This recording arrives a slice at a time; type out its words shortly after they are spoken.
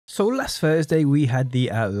So last Thursday we had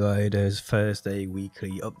the Outriders Thursday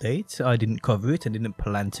weekly update. I didn't cover it, I didn't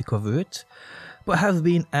plan to cover it, but have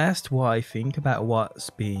been asked what I think about what's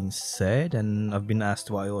being said, and I've been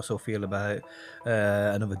asked what I also feel about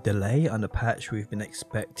another delay on the patch we've been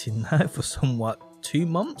expecting now for somewhat 2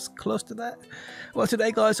 months, close to that. Well,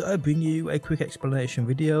 today guys, I bring you a quick explanation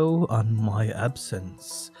video on my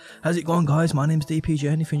absence. How's it going guys? My name's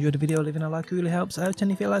DPJ, and if you enjoyed the video, leaving a like really helps out,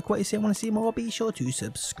 and if you like what you see and want to see more, be sure to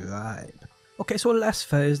subscribe. Okay, so last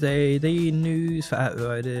Thursday, the news for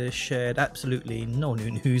Outriders shared absolutely no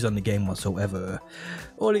new news on the game whatsoever.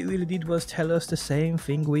 All it really did was tell us the same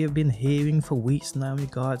thing we have been hearing for weeks now in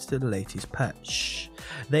regards to the latest patch.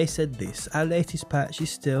 They said this: our latest patch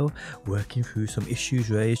is still working through some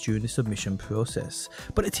issues raised during the submission process,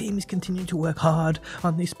 but the team is continuing to work hard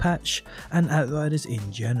on this patch and Outriders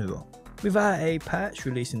in general. Without a patch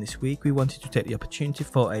releasing this week, we wanted to take the opportunity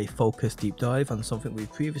for a focused deep dive on something we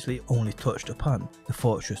previously only touched upon, the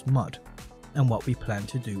Fortress mod, and what we plan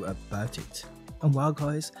to do about it. And well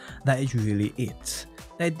guys, that is really it.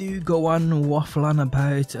 They do go on and waffle on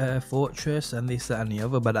about Fortress and this, that and the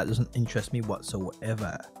other, but that doesn't interest me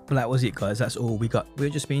whatsoever. But that was it guys, that's all we got. We're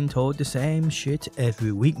just being told the same shit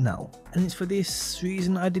every week now. And it's for this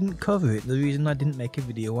reason I didn't cover it, the reason I didn't make a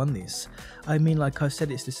video on this. I mean, like I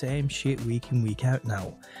said, it's the same shit week in week out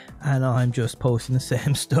now. And I'm just posting the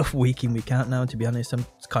same stuff week in week out now, and to be honest, I'm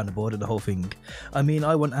kind of bored of the whole thing. I mean,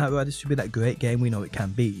 I want Outriders to be that great game we know it can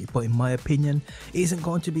be, but in my opinion, it isn't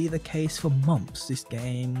going to be the case for months. This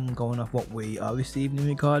game, going off what we are receiving in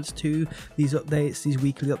regards to these updates, these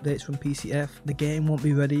weekly updates from PCF, the game won't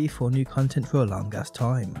be ready for new content for a long ass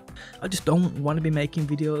time. I just don't want to be making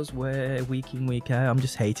videos where week in week out I'm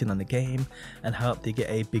just hating on the game and hope they get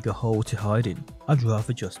a bigger hole to hide in. I'd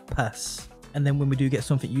rather just pass, and then when we do get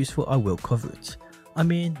something useful I will cover it. I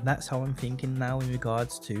mean, that's how I'm thinking now in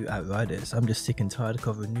regards to Outriders. I'm just sick and tired of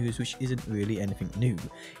covering news which isn't really anything new.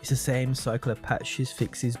 It's the same cycle of patches,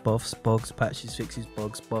 fixes, buffs, bugs, patches, fixes,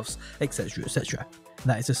 bugs, buffs, etc, etc.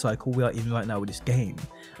 That is the cycle we are in right now with this game,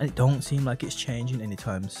 and it don't seem like it's changing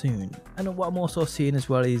anytime soon. And what I'm also seeing as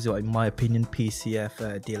well is, in my opinion,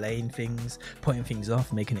 PCF delaying things, putting things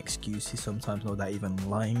off, making excuses, sometimes not that even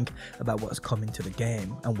lying about what's coming to the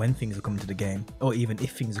game and when things are coming to the game, or even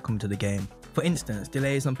if things are coming to the game. For instance,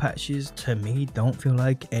 delays on patches to me don't feel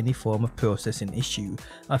like any form of processing issue.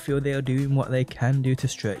 I feel they are doing what they can do to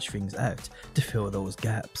stretch things out, to fill those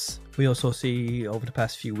gaps. We also see over the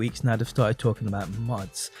past few weeks now they've started talking about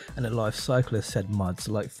mods, and the life cycle has said mods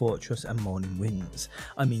like Fortress and Moaning Winds.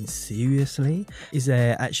 I mean, seriously? Is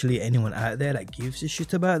there actually anyone out there that gives a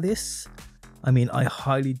shit about this? I mean, I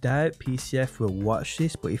highly doubt PCF will watch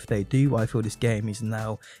this, but if they do, I feel this game is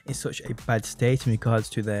now in such a bad state in regards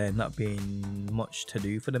to there not being much to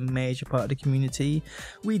do for the major part of the community.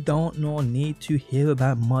 We don't nor need to hear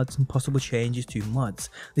about mods and possible changes to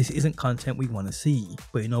mods. This isn't content we want to see.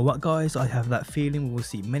 But you know what guys, I have that feeling we will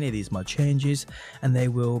see many of these mod changes, and they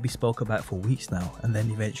will be spoke about for weeks now, and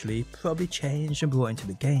then eventually probably changed and brought into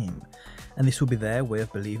the game. And this will be their way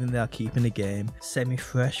of believing they are keeping the game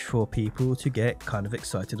semi-fresh for people to get kind of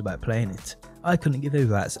excited about playing it. I couldn't give a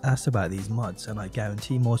rat's ass about these mods, and I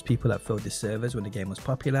guarantee most people that filled the servers when the game was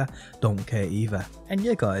popular don't care either. And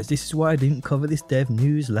yeah guys, this is why I didn't cover this dev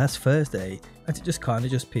news last Thursday, and it just kind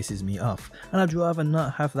of pisses me off, and I'd rather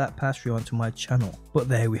not have that pass through onto my channel. But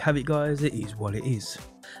there we have it guys, it is what it is.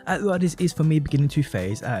 Outriders is for me beginning to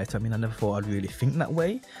phase out. I mean, I never thought I'd really think that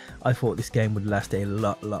way. I thought this game would last a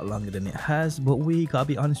lot longer than it has, but we gotta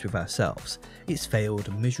be honest with ourselves, it's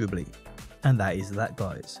failed miserably. And that is that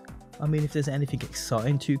guys. I mean, if there's anything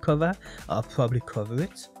exciting to cover, I'll probably cover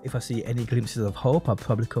it. If I see any glimpses of hope, I'll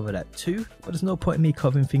probably cover that too. But there's no point in me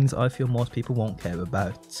covering things I feel most people won't care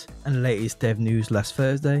about. And the latest dev news last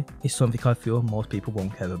Thursday is something I feel most people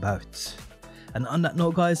won't care about. And on that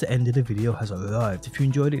note guys, the end of the video has arrived. If you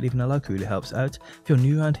enjoyed it, leaving a like really helps out. If you're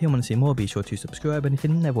new around here and want to see more, be sure to subscribe, and if you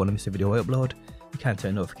never want to miss a video I upload, you can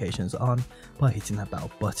turn notifications on by hitting that bell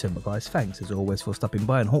button. But guys, thanks as always for stopping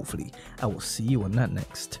by, and hopefully I will see you on that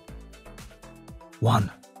next one.